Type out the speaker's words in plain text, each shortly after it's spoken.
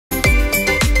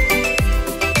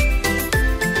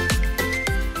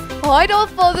Hi daar,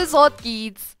 Father's Hot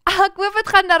Kids. Ek hoop het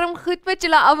gaan daarom goed met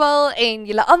julle almal en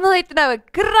julle almal het nou 'n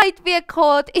great week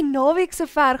gehad en naweek so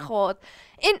ver gehad.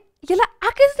 En julle,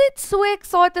 ek is net so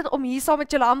excited om hier saam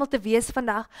met julle almal te wees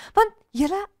vandag, want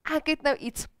julle, ek het nou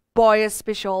iets baie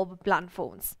spesiaal beplan vir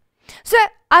ons. So,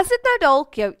 as dit nou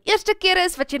dalk jou eerste keer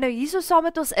is wat jy nou hier so saam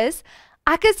met ons is,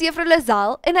 ek is Juffrou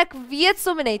Lazel en ek weet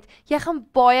sommer net, jy gaan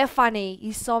baie van hê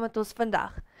hier saam met ons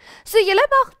vandag. So julle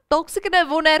mag dalk seker nou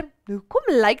wonder,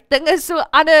 hoekom lyk dinge so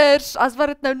anders as wat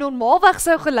dit nou normaalweg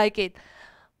sou gelyk het?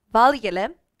 Wel julle,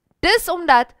 dis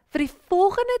omdat vir die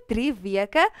volgende 3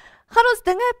 weke gaan ons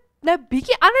dinge nou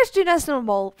bietjie anders doen as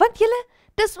normaal, want julle,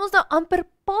 dis ons nou amper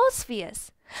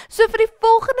Paasfees. So vir die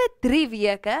volgende 3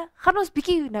 weke gaan ons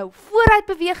bietjie nou vooruit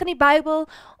beweeg in die Bybel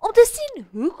om te sien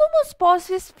hoekom ons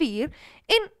Paasfees vier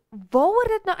en waaroor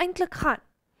dit nou eintlik gaan.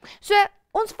 So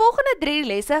ons volgende 3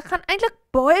 lesse gaan eintlik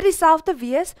baie dieselfde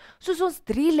wees soos ons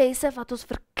 3 lesse wat ons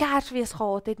vir Kersfees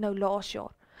gehad het nou laas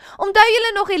jaar. Onthou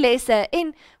julle nog die lesse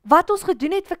en wat ons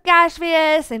gedoen het vir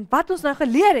Kersfees en wat ons nou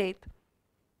geleer het?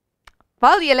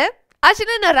 Wel julle, as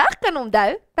julle nou reg kan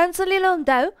onthou, dan sal julle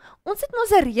onthou, ons het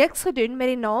mos 'n reeks gedoen met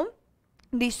die naam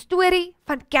Die Storie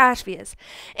van Kersfees.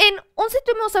 En ons het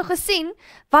toe ons nou gesien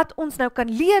wat ons nou kan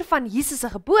leer van Jesus se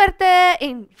geboorte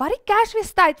en wat die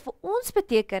Kersfeestyd vir ons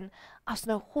beteken as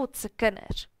nou God se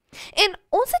kinders. En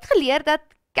ons het geleer dat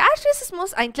Kersfees is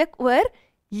mos eintlik oor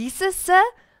Jesus se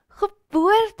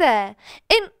geboorte.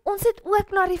 En ons het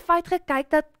ook na die feit gekyk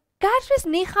dat Kersfees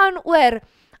nie gaan oor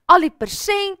al die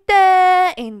persente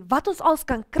en wat ons als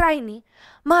kan kry nie,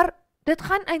 maar dit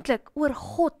gaan eintlik oor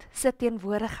God se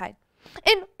teenwoordigheid.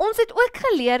 En ons het ook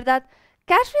geleer dat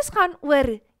Kersfees gaan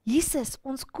oor Jesus,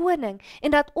 ons koning,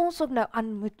 en dat ons hom nou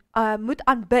moet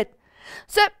aanbid.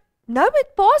 So, nou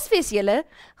met Paasfees julle,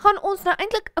 gaan ons nou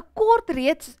eintlik 'n kort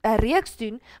reeks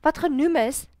doen, wat genoem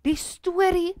is, Die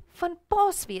Storie van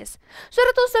Paasfees.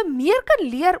 Sodat ons nou meer kan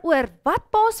leer oor wat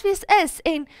Paasfees is,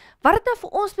 en wat dit nou vir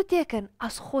ons beteken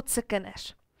as God se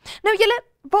kinders. Nou julle,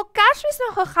 waar Kersfees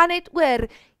nou gegaan het oor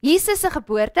Jesus se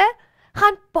geboorte,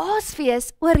 gaan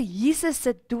Paasfees oor Jesus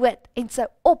se dood en sy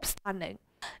opstanding.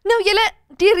 Nou julle,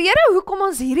 die rede hoekom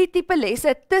ons hierdie tipe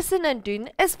lesse tussenin doen,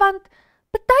 is want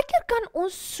partykeer kan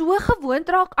ons so gewoond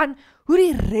raak aan hoe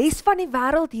die res van die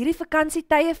wêreld hierdie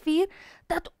vakansietye vier,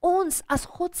 dat ons as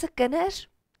God se kinders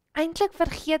eintlik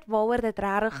vergeet waaroor dit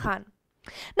regtig gaan.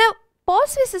 Nou,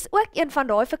 Paasfees is ook een van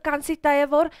daai vakansietye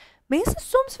waar mense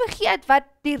soms vergeet wat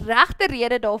die regte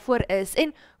rede daarvoor is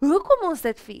en hoekom ons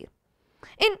dit vier.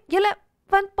 En julle,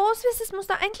 want Paasfees is mos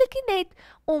nou eintlik nie net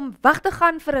om weg te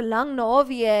gaan vir 'n lang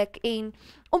naweek en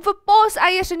om vir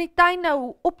paaseiers in die tuin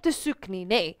nou op te soek nie,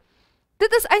 nê.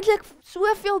 Dit is eintlik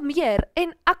soveel meer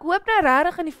en ek hoop nou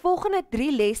regtig in die volgende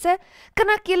 3 lesse kan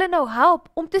ek julle nou help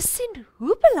om te sien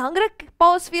hoe belangrik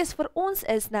Paasfees vir ons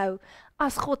is nou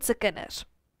as God se kinders.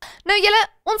 Nou julle,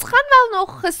 ons gaan wel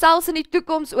nog gesels in die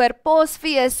toekoms oor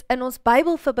Paasfees in ons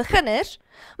Bybel vir beginners,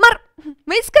 maar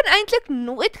mens kan eintlik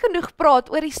nooit genoeg praat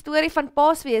oor die storie van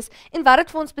Paasfees en wat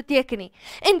dit vir ons beteken nie.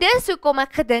 En dis hoekom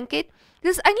ek gedink het,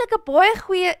 dis eintlik 'n baie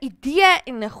goeie idee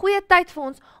en 'n goeie tyd vir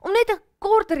ons om net 'n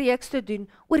kort reeks te doen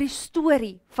oor die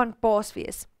storie van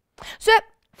Paasfees. So,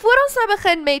 voor ons nou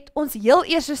begin met ons heel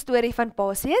eerste storie van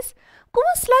Paasfees, kom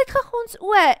ons sluit gou ons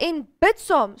oë en bid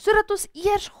saam, sodat ons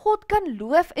eers God kan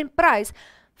loof en prys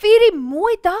vir hierdie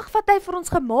mooi dag wat hy vir ons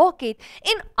gemaak het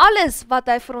en alles wat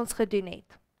hy vir ons gedoen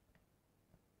het.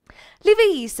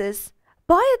 Liewe Jesus,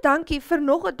 baie dankie vir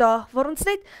nog 'n dag waar ons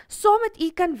net saam met U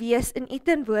kan wees in U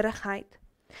teenwoordigheid.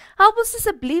 Help ons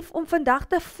asseblief om vandag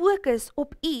te fokus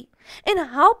op U en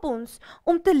help ons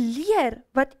om te leer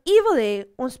wat U wil hê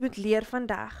ons moet leer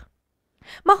vandag.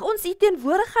 Mag ons U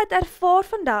teenwoordigheid ervaar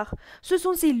vandag soos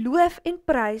ons U loof en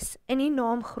prys en U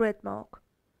naam groot maak.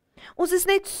 Ons is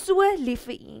net so lief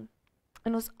vir U.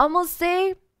 En ons almal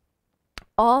sê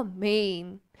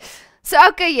Amen. So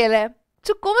okay julle,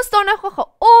 so kom ons staan nou gou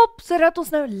op sodat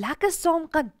ons nou lekker saam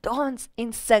kan dans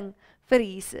en sing vir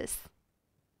Jesus.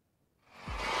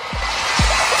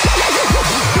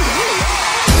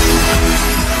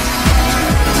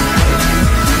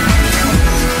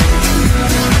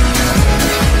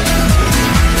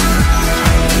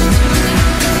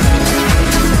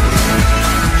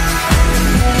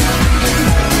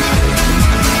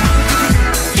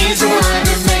 He's the one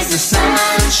who makes the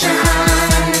sun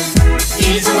shine.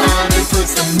 He's the one who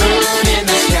puts the moon in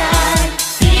the sky.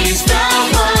 He's the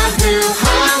one who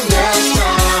hung the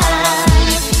stars.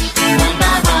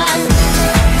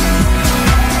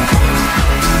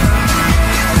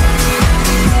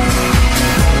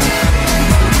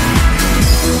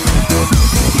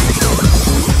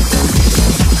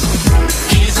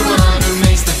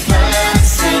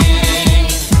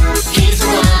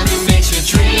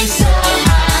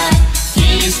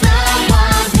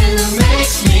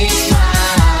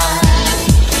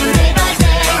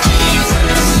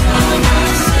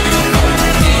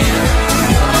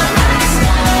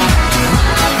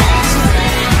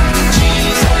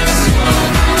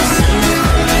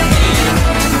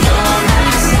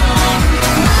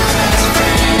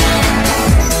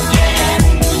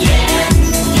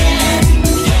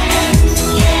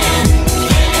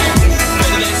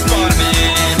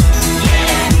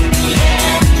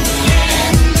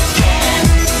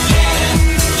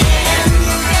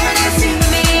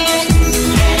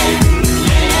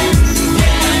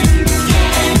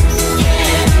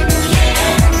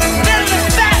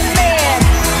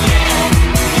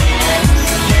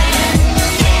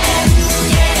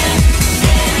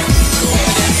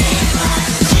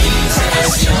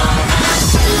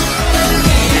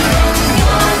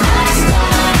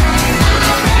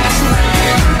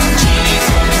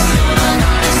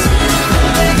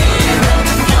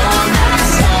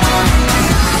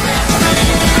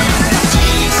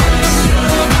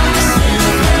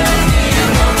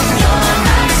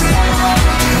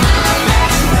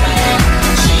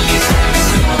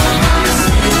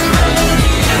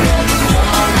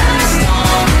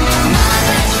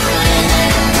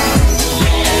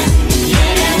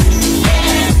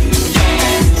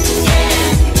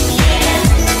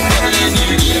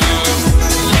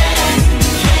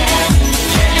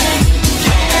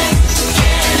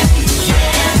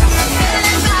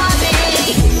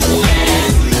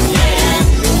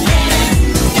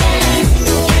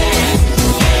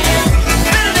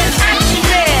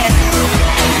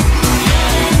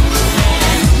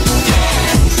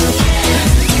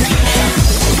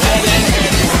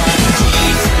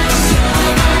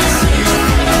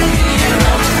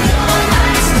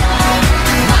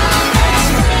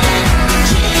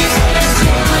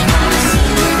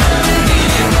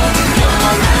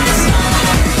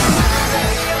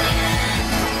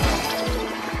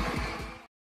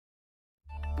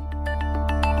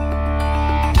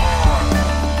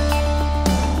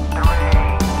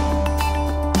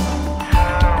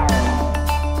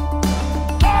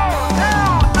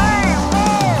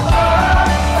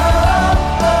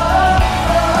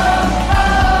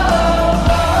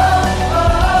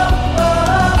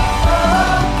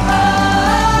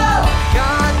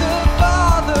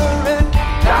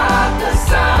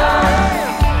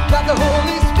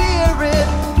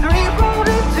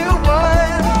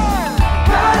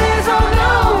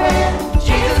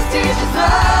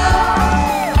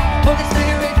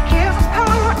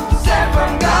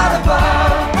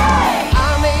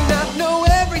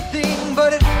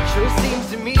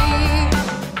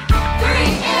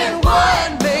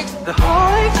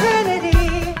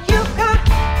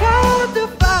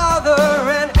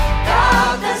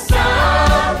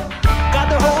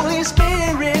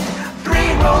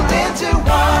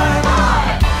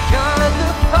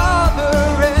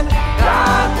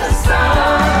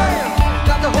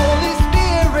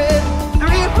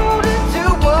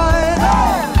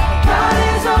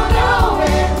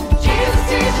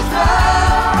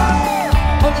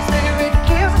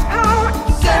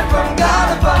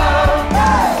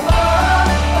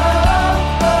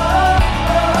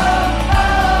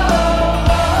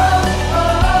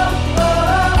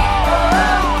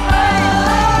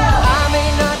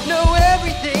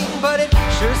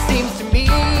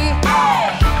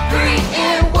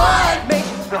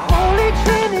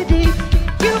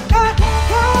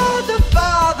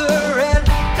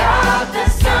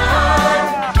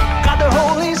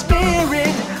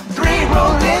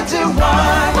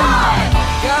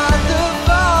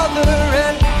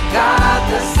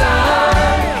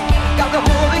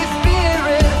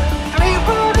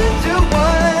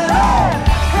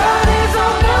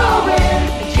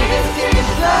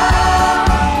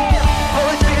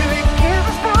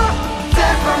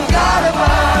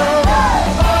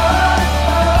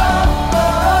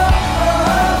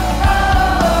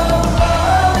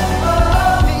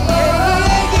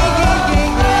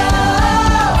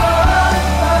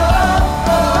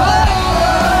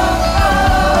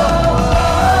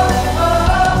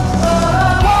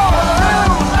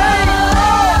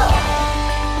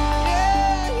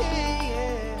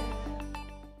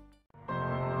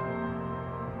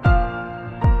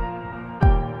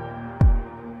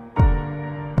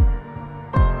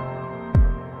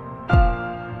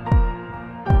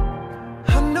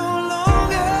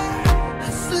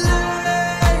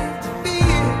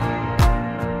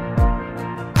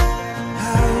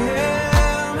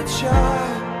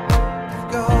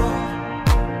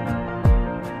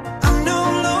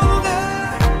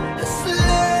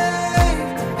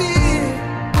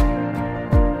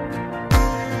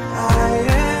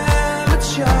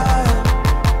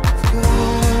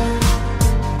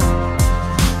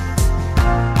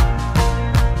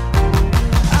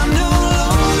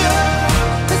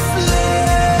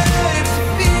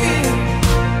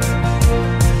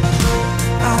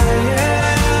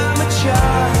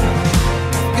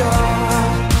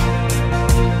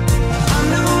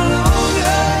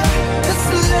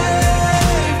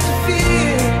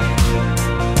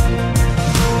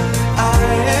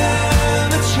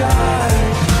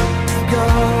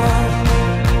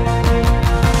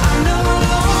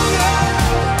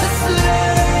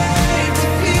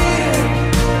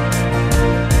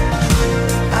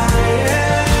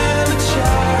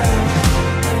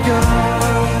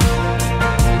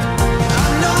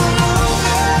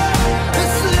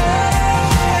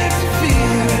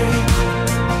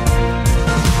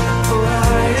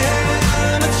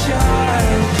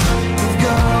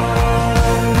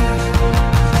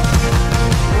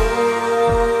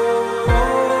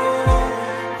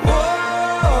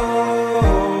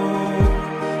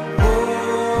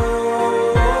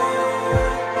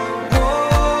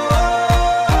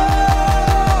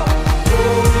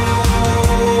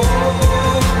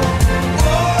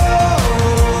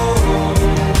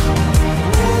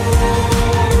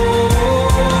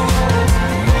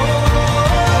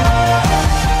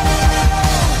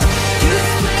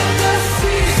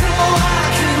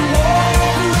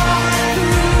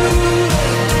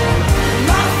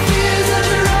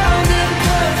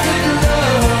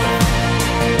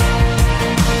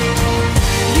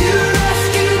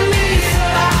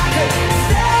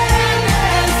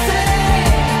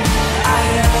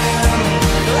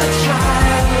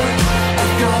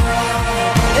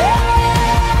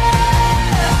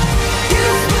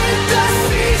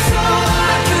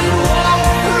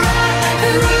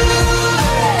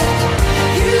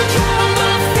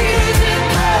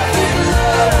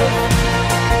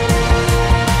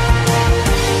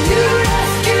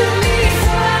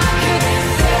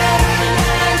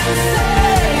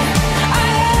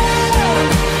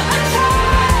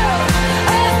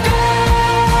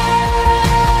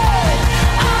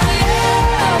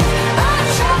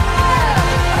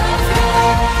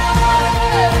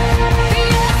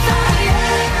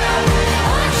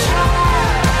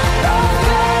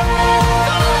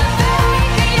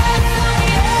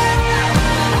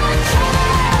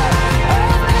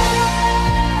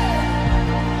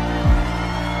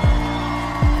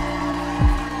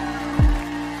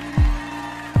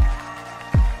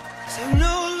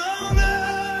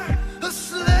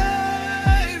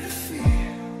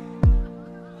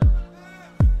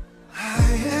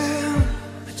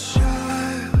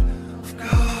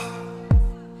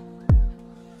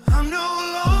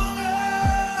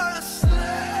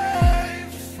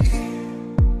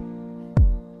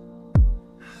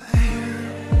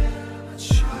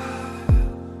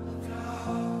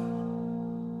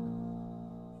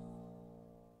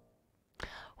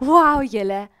 Wow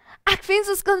julle, ek wens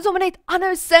ons kan sommer net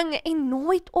aanhou sing en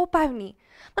nooit ophou nie.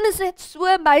 Want dit is net so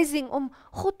amazing om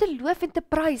God te loof en te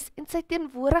prys en sy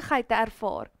teenwoordigheid te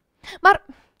ervaar. Maar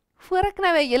voor ek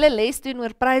nou 'n hele les doen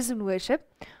oor praise and worship,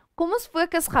 kom ons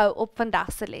fokus gou op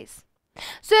vandag se les.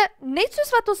 So, net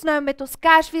soos wat ons nou met ons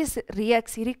Kersfees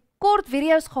reeks hierdie kort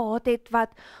video's gehad het wat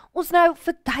ons nou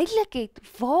verduidelik het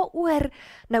waaroor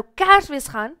nou Kersfees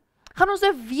gaan ons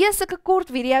nou weer sulke kort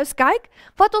video's kyk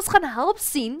wat ons gaan help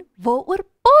sien waaroor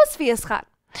Paasfees gaan.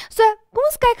 So, kom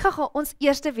ons kyk gou ons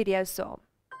eerste video saam.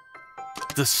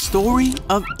 The story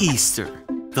of Easter,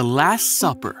 the Last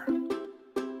Supper.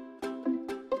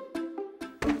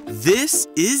 This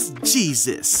is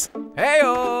Jesus.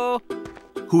 Heyo!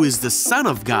 Who is the Son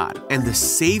of God and the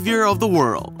Savior of the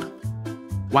world.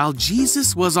 While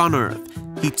Jesus was on earth,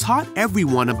 he taught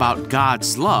everyone about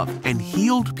God's love and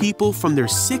healed people from their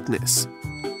sickness.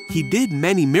 He did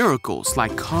many miracles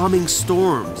like calming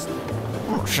storms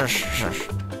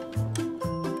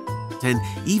and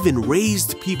even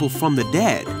raised people from the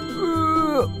dead.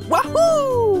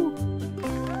 Wahoo!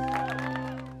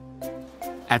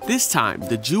 At this time,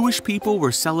 the Jewish people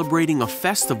were celebrating a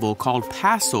festival called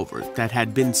Passover that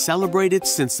had been celebrated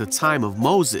since the time of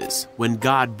Moses, when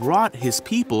God brought his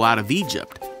people out of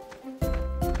Egypt.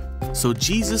 So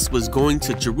Jesus was going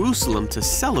to Jerusalem to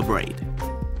celebrate.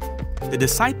 The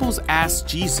disciples asked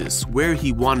Jesus where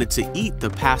he wanted to eat the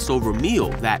Passover meal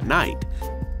that night.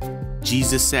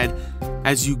 Jesus said,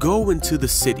 "As you go into the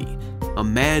city, a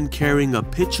man carrying a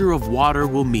pitcher of water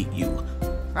will meet you.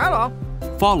 Hello.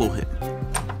 Follow him.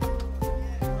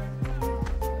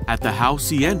 At the house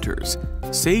he enters,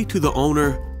 say to the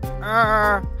owner,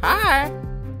 Hi.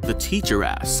 The teacher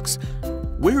asks,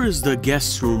 where is the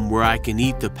guest room where I can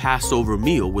eat the Passover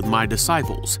meal with my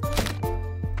disciples?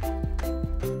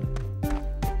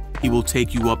 He will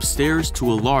take you upstairs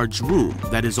to a large room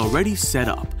that is already set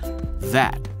up.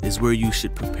 That is where you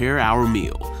should prepare our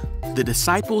meal. The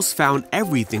disciples found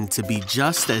everything to be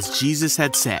just as Jesus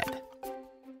had said.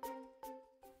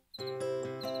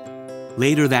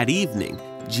 Later that evening,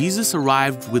 Jesus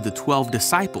arrived with the 12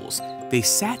 disciples. They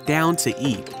sat down to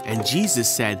eat, and Jesus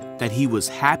said that he was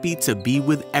happy to be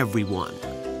with everyone.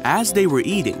 As they were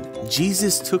eating,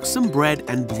 Jesus took some bread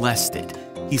and blessed it.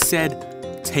 He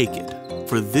said, "Take it,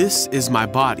 for this is my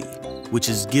body, which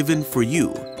is given for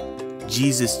you."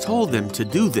 Jesus told them to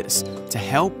do this to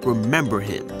help remember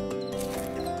him.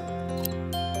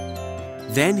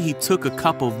 Then he took a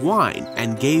cup of wine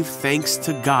and gave thanks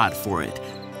to God for it.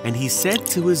 And he said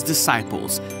to his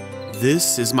disciples,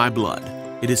 "This is my blood.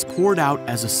 It is poured out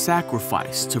as a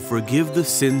sacrifice to forgive the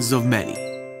sins of many."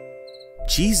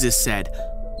 Jesus said,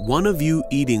 "One of you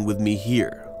eating with me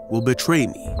here will betray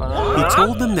me." He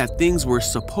told them that things were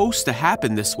supposed to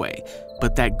happen this way,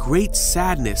 but that great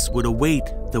sadness would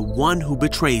await the one who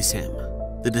betrays him.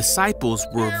 The disciples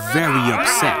were very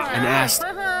upset and asked,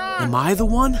 "Am I the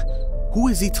one? Who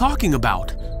is he talking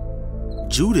about?"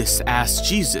 Judas asked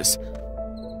Jesus,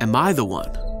 "Am I the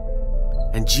one?"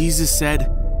 And Jesus said,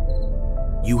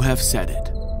 "You have said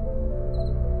it."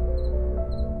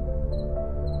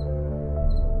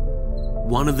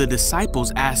 One of the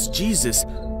disciples asked Jesus,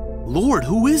 "Lord,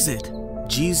 who is it?"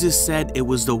 Jesus said it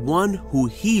was the one who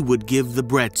he would give the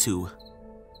bread to.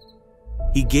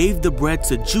 He gave the bread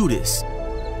to Judas,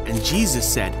 and Jesus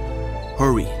said,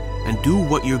 "Hurry and do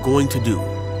what you're going to do."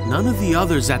 None of the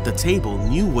others at the table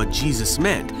knew what Jesus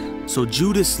meant, so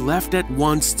Judas left at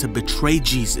once to betray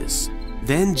Jesus.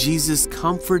 Then Jesus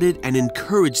comforted and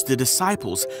encouraged the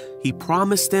disciples. He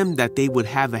promised them that they would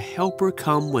have a helper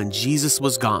come when Jesus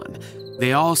was gone.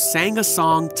 They all sang a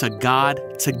song to God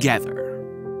together.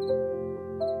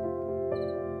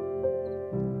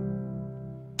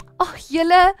 Ag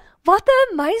julle, wat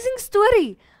 'n amazing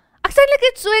story. Ek is eintlik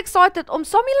net so excited om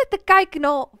saam julle te kyk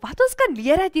na wat ons kan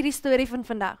leer uit hierdie storie van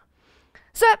vandag.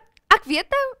 So, ek weet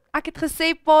nou, ek het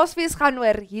gesê Paasfees gaan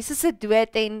oor Jesus se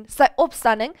dood en sy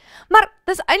opstanding, maar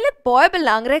dis eintlik baie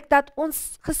belangrik dat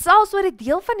ons gesels oor 'n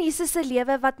deel van Jesus se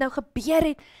lewe wat nou gebeur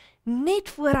het net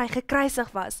voor hy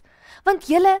gekruisig was. Want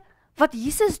julle, wat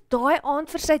Jesus daai aand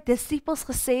vir sy disippels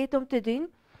gesê het om te doen,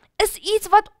 is iets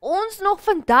wat ons nog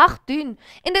vandag doen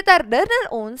en dit herinner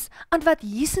ons aan wat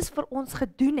Jesus vir ons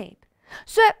gedoen het.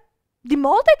 So, die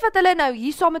maaltyd wat hulle nou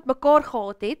hier saam met mekaar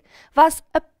gehad het, was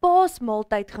 'n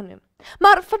Paasmaaltyd genoem.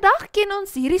 Maar vandag ken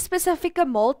ons hierdie spesifieke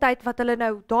maaltyd wat hulle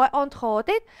nou daai aand gehad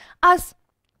het, as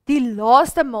die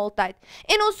laaste maaltyd.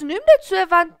 En ons noem dit so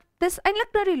want dis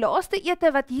eintlik nou die laaste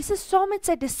ete wat Jesus saam met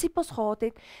sy disippels gehad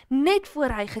het, net voor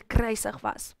hy gekruisig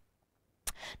was.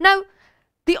 Nou,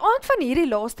 die aand van hierdie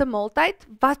laaste maaltyd,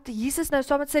 wat Jesus nou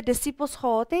saam met sy disippels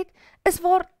gehad het, is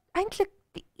waar eintlik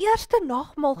die eerste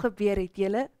nagmaal gebeur het,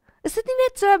 julle? Is dit nie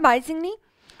net so amazing nie?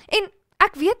 En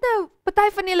ek weet nou, party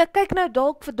van julle kyk nou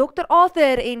dalk vir Dr.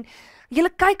 Arthur en julle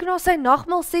kyk na sy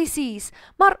nagmaal sessies,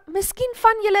 maar miskien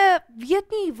van julle weet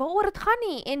nie waaroor dit gaan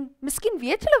nie, en miskien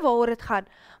weet julle waaroor dit gaan,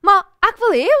 maar ek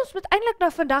wil hê ons moet eintlik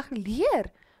nou vandag leer,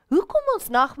 hoekom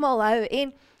ons nagmaal hou,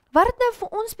 en wat dit nou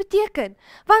vir ons beteken,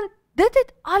 want dit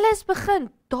het alles begin,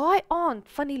 daai aand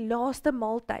van die laaste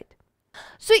maaltyd.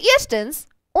 So eerstens,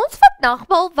 ons vat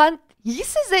nagmaal, want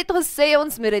Jesus het gesê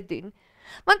ons moet dit doen,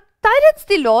 want tydens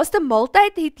die laaste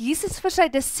maaltyd het Jesus vir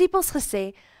sy disippels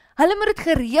gesê, hulle moet dit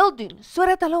gereeld doen,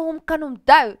 sodat hulle hom kan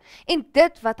onthou, en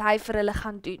dit wat hy vir hulle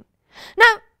gaan doen.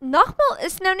 Nou, nagmaal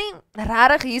is nou nie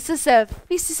regtig Jesus se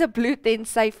fisiese bloed en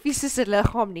sy fisiese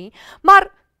liggaam nie, maar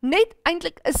net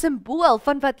eintlik 'n simbool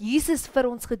van wat Jesus vir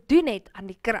ons gedoen het aan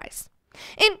die kruis.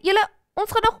 En julle,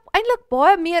 ons gaan nog eintlik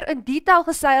baie meer in detail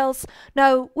gesels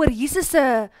nou oor Jesus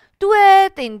se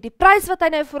dood en die prys wat hy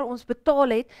nou vir ons betaal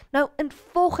het, nou in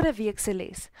volgende week se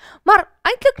les. Maar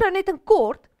eintlik nou net in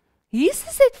kort,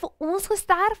 Jesus het vir ons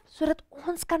gesterf, sodat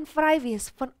ons kan vry wees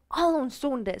van al ons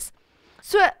sondes.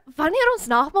 So, wanneer ons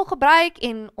nagmaal gebruik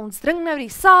en ons drink nou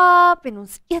die sap en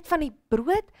ons eet van die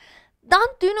brood,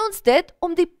 dan doen ons dit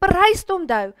om die prys te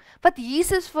onthou, wat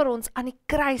Jesus vir ons aan die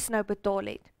kruis nou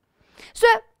betaal het. So,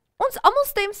 ons almal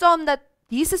stem saam dat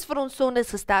Jesus vir ons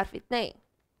sondes gesterf het, nee.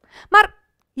 Maar,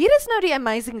 hier is nou die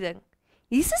amazing ding.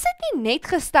 Jesus het nie net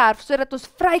gesterf, sodat ons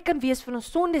vry kan wees van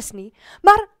ons sondes nie,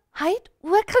 maar hy het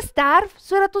ook gesterf,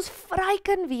 sodat ons vry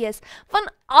kan wees van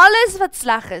alles wat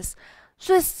sleg is,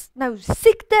 soos nou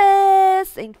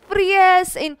siektes en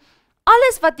vrees en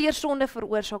alles wat deur sonde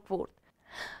veroorsaak word.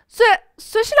 So,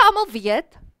 soos julle almal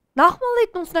weet, nagmaal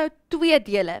het ons nou 2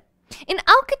 dele, en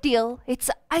elke deel het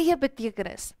sy eie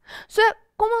betekenis. So,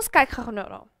 kom ons kyk gou nou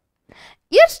daar.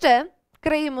 Eerste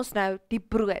kry ons nou die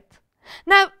brood.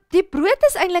 Nou, die brood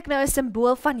is eintlik nou 'n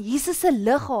simbool van Jesus se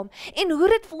liggaam en hoe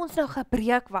dit vir ons nou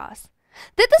gebreek was.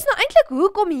 Dit is nou eintlik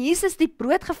hoekom Jesus die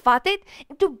brood gevat het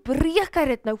en toe breek hy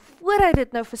dit nou voor hy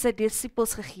dit nou vir sy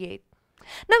disippels gegee het.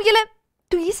 Nou julle,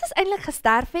 toe Jesus eintlik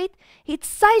gesterf het, het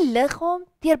sy liggaam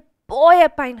deur baie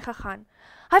pyn gegaan.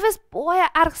 Hy was baie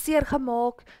erg seer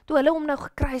gemaak toe hulle hom nou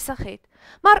gekruisig het.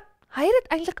 Maar hy het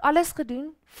dit eintlik alles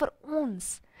gedoen vir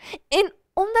ons. En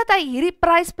omdat hy hierdie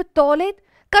prys betaal het,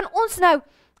 kan ons nou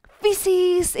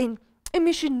fisies en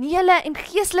emosionele en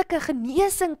geestelike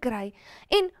genesing kry.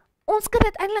 En ons kan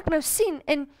dit eintlik nou sien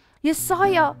in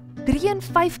Jesaja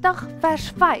 53 vers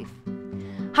 5.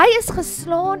 Hy is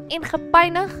geslaan en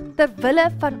gepynig ter wille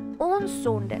van ons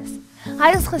sondes. Hy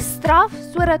is gestraf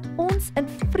sodat ons in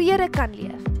vrede kan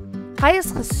leef. Hy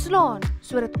is geslaan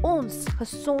sodat ons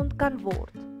gesond kan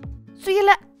word. So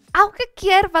julle, elke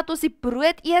keer wat ons die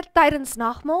brood eet tydens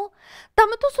nagmaal,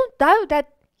 dan moet ons onthou dat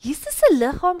Jesus se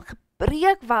liggaam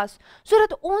gebreek was,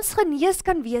 sodat ons genees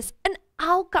kan wees in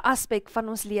elke aspek van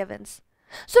ons lewens.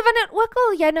 So wanneer ook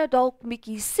al jy nou dalk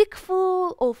bietjie siek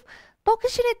voel, of dalk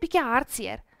is jy net bietjie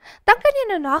hartseer, dan kan jy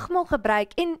nou nagmaal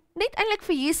gebruik en net eintlik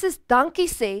vir Jesus dankie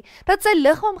sê, dat sy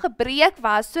liggaam gebreek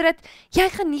was, sodat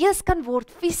jy genees kan word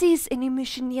fisies en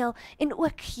emosioneel en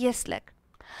ook geestelik.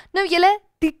 Nou julle,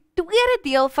 die tweede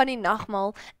deel van die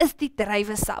nagmaal is die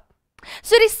druiwesap.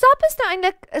 So die sap is nou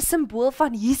eintlik 'n simbool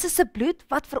van Jesus se bloed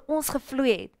wat vir ons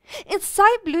gevloei het. En sy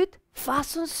bloed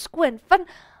was ons skoon van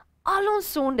al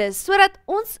ons sondes, sodat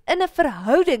ons in 'n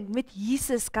verhouding met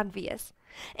Jesus kan wees.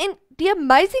 En die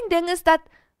amazing ding is dat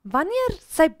wanneer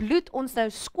sy bloed ons nou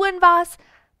skoon was,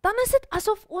 dan is dit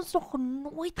asof ons nog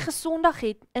nooit gesondig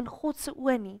het in God se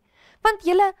oë nie. Want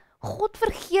julle, God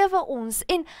vergewe ons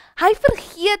en hy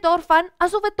vergeet daarvan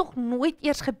asof dit nog nooit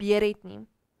eers gebeur het nie.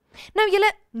 Nou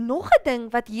julle, nog 'n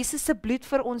ding wat Jesus se bloed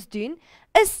vir ons doen,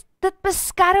 is dit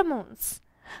beskerm ons.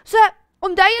 So,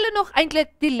 onthou julle nog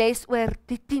eintlik die les oor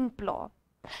die 10 plaag.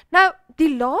 Nou,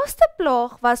 die laaste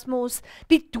plaag was mos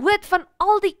die dood van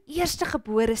al die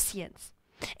eerstegebore seuns.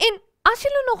 En as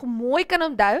julle nog mooi kan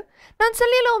onthou, dan sal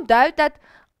julle onthou dat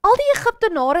al die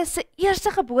Egiptenare se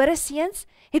eerstegebore seuns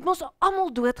het mos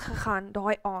almal dood gegaan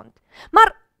daai aand.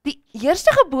 Maar die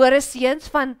eerstegebore seuns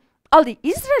van al die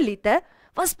Israeliete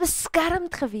was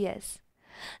beskermd gewees.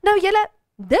 Nou julle,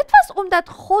 dit was omdat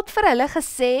God vir hulle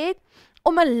gesê het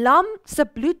om 'n lam se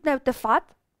bloed nou te vat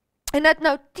en dit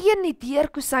nou teen die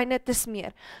deurkosyne te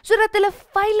smeer, sodat hulle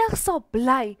veilig sal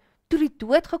bly toe die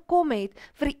dood gekom het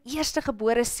vir die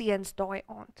eerstegebore seuns daai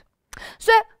aand.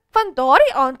 So, van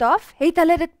daardie aand af het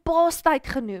hulle dit Paastyd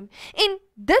genoem en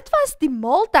dit was die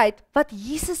maaltyd wat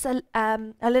Jesus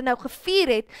hulle nou gevier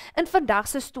het in vandag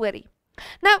se storie.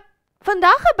 Nou,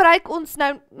 vandag gebruik ons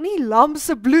nou nie lam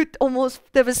se bloed om ons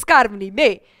te beskerm nie,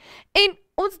 nee. En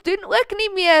ons doen ook nie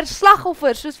meer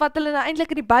slagoffers, soos wat hulle nou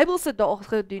eintlik in die Bybelse dae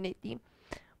gedoen het nie.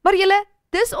 Maar julle,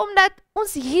 dis omdat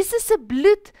ons Jesus se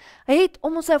bloed het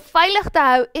om ons nou veilig te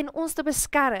hou en ons te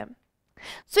beskerm.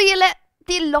 So julle,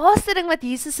 die laaste ding wat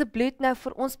Jesus se bloed nou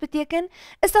vir ons beteken,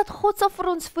 is dat God sal vir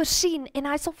ons voorsien en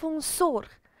hy sal vir ons sorg.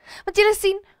 Want julle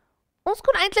sien, ons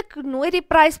kon eintlik nooit die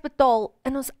prys betaal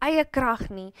in ons eie krag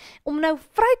nie, om nou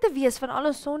vry te wees van al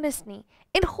ons sondes nie.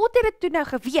 En God het dit toe nou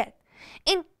geweet.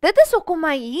 En dit is hoekom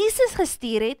hy Jesus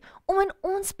gestuur het, om in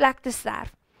ons plek te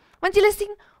sterf. Want julle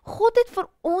sien, God het vir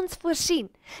ons voorsien,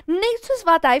 net soos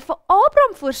wat hy vir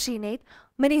Abraham voorsien het,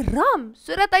 met die ram,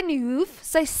 sodat hy nie hoef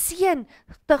sy seun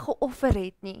te geoffer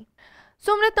het nie.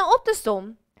 So om dit nou op te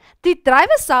som, die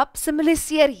druiwesap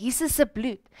simboliseer Jesus se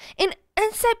bloed, en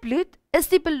in sy bloed is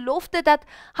die belofte dat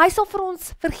hy sal vir ons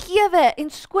vergewe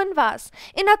en skoon was,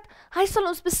 en dat hy sal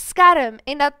ons beskerm,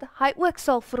 en dat hy ook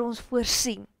sal vir ons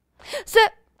voorsien. So,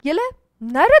 julle,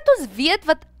 nou dat ons weet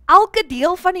wat elke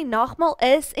deel van die nagmaal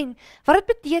is, en wat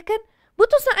dit beteken,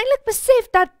 moet ons nou eintlik besef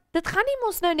dat dit gaan nie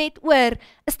ons nou net oor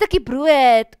 'n stukkie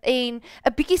brood en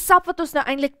 'n bietjie sap wat ons nou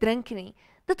eintlik drink nie.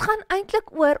 Dit gaan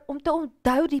eintlik oor om te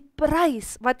onthou die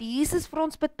prys wat Jesus vir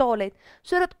ons betaal het,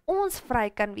 sodat ons vry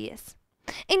kan wees.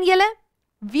 En julle,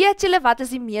 weet julle wat is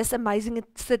die mees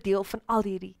amazingste deel van al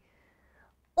hierdie?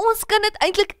 Ons kan dit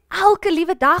eintlik elke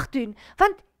liewe dag doen,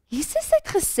 want Jesus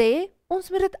het gesê, ons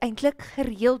moet dit eintlik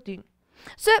gereeld doen.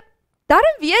 So,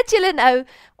 daarom weet julle nou,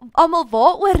 almal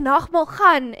waaroor nagmaal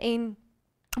gaan, en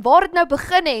waar het nou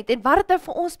begin het, en wat het nou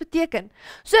vir ons beteken.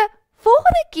 So,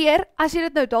 volgende keer, as jy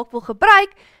dit nou dalk wil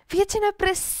gebruik, weet jy nou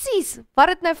presies wat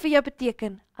het nou vir jou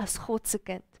beteken, as God se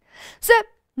kind. So,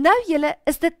 nou julle,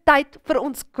 is dit tyd vir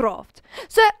ons craft.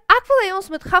 So, ek wil hê ons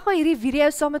moet gou-gou hierdie video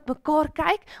saam met mekaar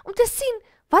kyk, om te sien,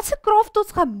 wat se craft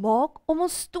ons gaan maak, om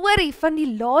ons storie van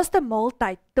die laaste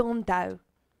maaltyd te onthou.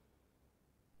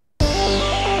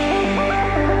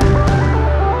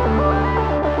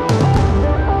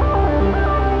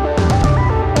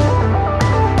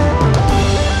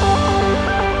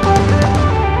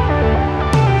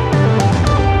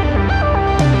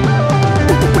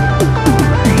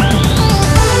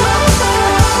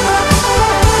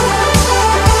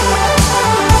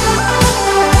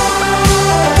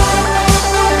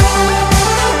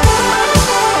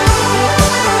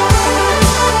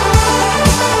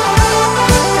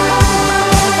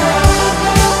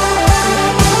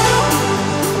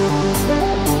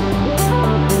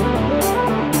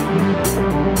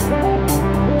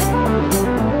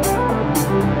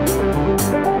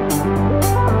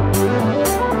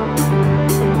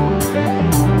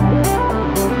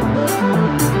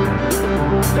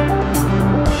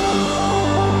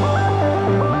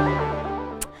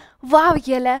 Wow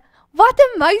julle, wat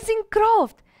amazing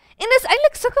craft! En dis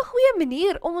eintlik sulke goeie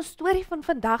manier om ons storie van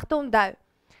vandag te onthou.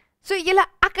 So julle,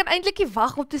 ek kan eintlik nie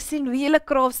wag om te sien hoe julle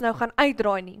crafts nou gaan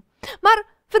uitdraai nie. Maar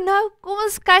vir nou, kom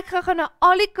ons kyk gou na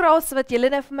al die crafts wat julle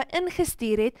nou vir my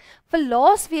ingestuur het vir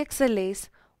laasweek se les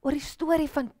oor die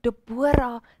storie van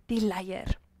Deborah die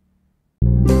leier.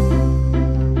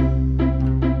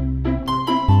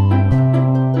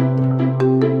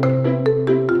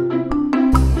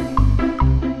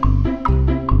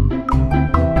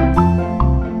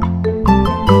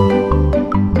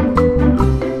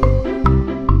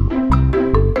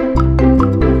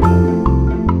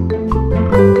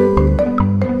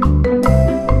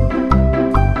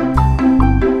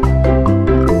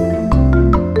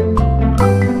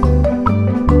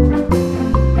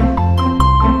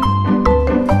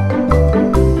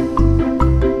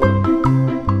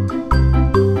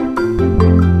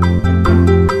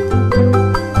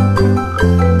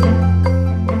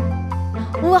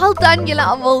 Dan julle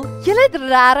almal, julle het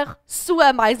regtig so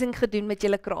amazing gedoen met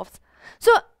julle crafts.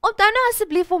 So, onthou nou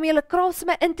asseblief om julle crafts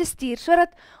my in te stuur,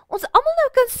 sodat ons almal nou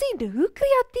kan sien hoe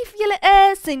kreatief julle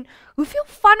is en hoeveel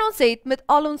van ons het met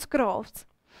al ons crafts.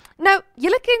 Nou,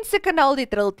 julle ken seker nou al die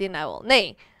drill teen nou al,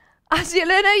 nee. As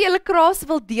julle nou julle crafts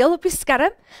wil deel op die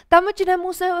skerm, dan moet jy nou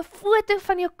mos nou 'n foto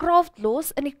van jou craft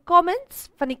los in die comments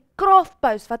van die craft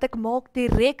post wat ek maak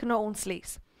direk na ons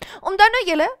les. Onthou nou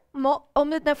julle, om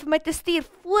dit nou vir my te stuur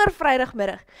voor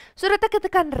Vrydagmiddag, sodat ek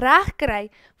dit kan regkry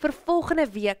vir volgende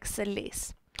week se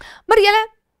les. Maar julle,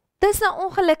 dis nou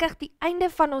ongelukkig die einde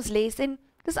van ons les en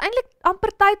dis eintlik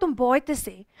amper tyd om baie te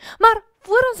sê. Maar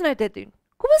voor ons nou dit doen,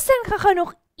 kom ons sing gou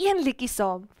nog een liedjie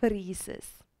saam vir Jesus.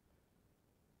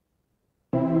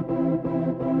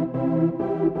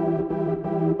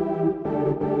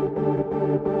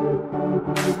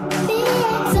 Be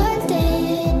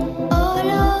exalted, O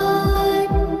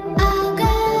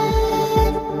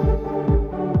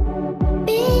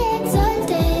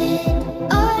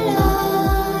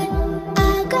Lord.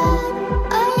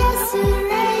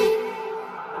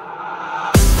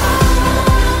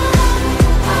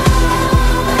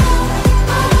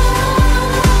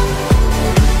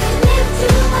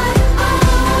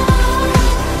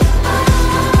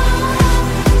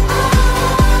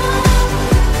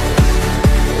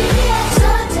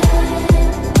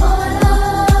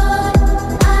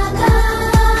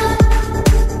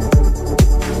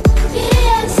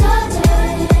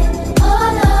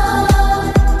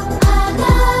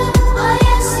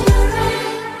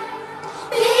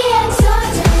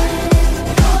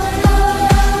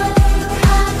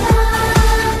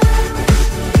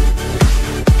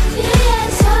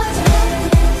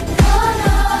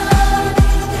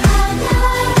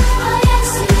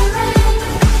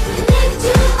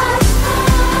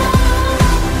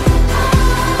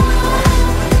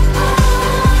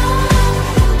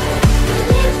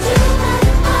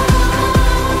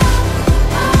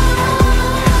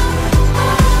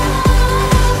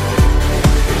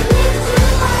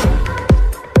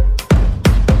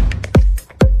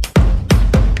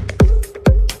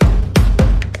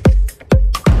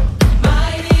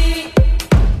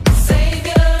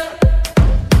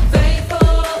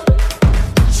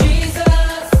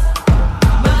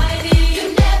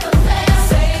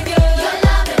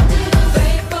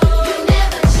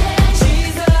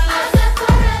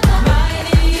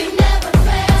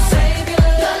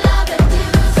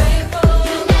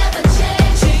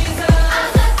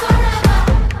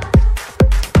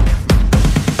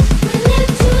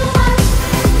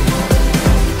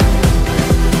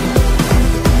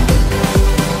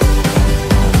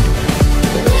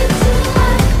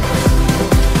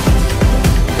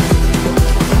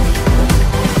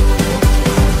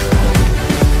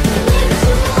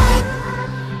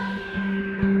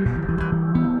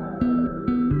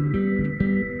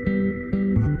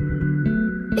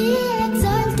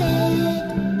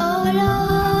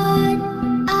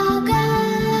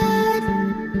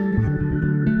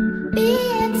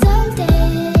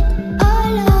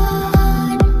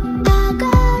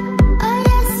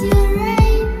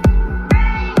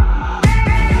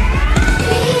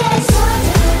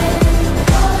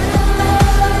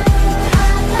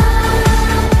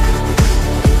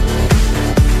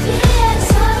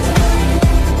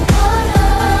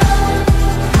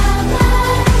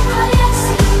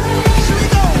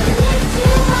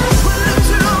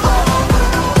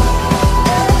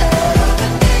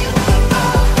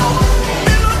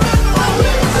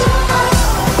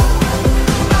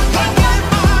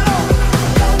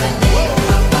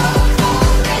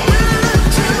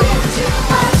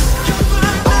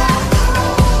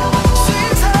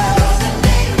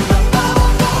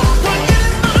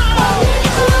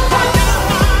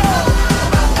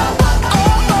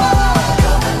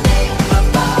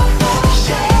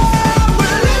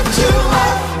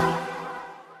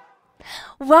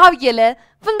 Wow julle,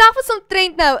 vandag was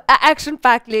omtrent nou 'n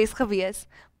action-packed les gewees.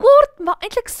 Kort, maar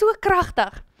eintlik so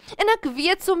kragtig. En ek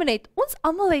weet sommer net, ons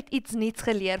almal het iets nuuts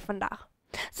geleer vandag.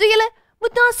 So julle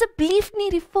moet nou asseblief nie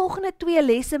die volgende 2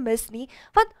 lesse mis nie,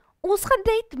 want ons gaan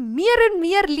net meer en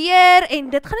meer leer en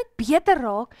dit gaan net beter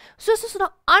raak, soos ons nou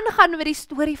aangaan met die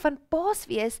storie van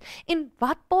Paasfees en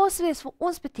wat Paasfees vir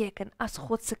ons beteken as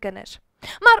God se kinders.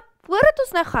 Maar voordat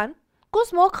ons nou gaan, kom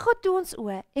ons maak gou toe ons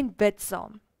oë en bid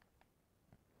saam.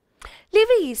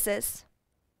 Liewe Jesus,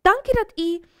 dankie dat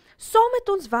U saam met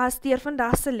ons was deur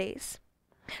vandag se les.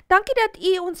 Dankie dat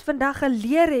U ons vandag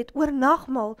geleer het oor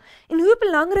Nagmaal en hoe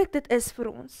belangrik dit is vir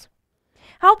ons.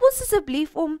 Help ons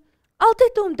asseblief om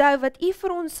altyd te onthou wat U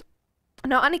vir ons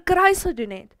nou aan die kruis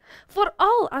gedoen het,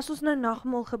 veral as ons nou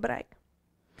Nagmaal gebruik.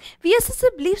 Wees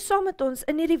asseblief saam met ons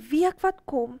in hierdie week wat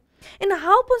kom en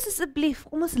help ons asseblief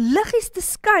om ons liggies te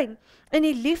skyn in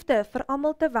die liefde vir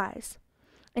almal te wys.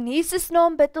 In Jesus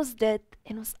naam bid ons dit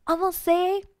en ons almal sê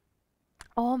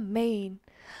Amen.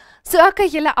 So okay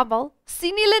julle almal,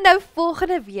 sien julle nou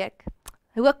volgende week.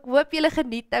 Ek hoop julle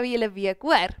geniet nou julle week,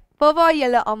 hoor. Bye bye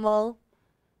julle almal.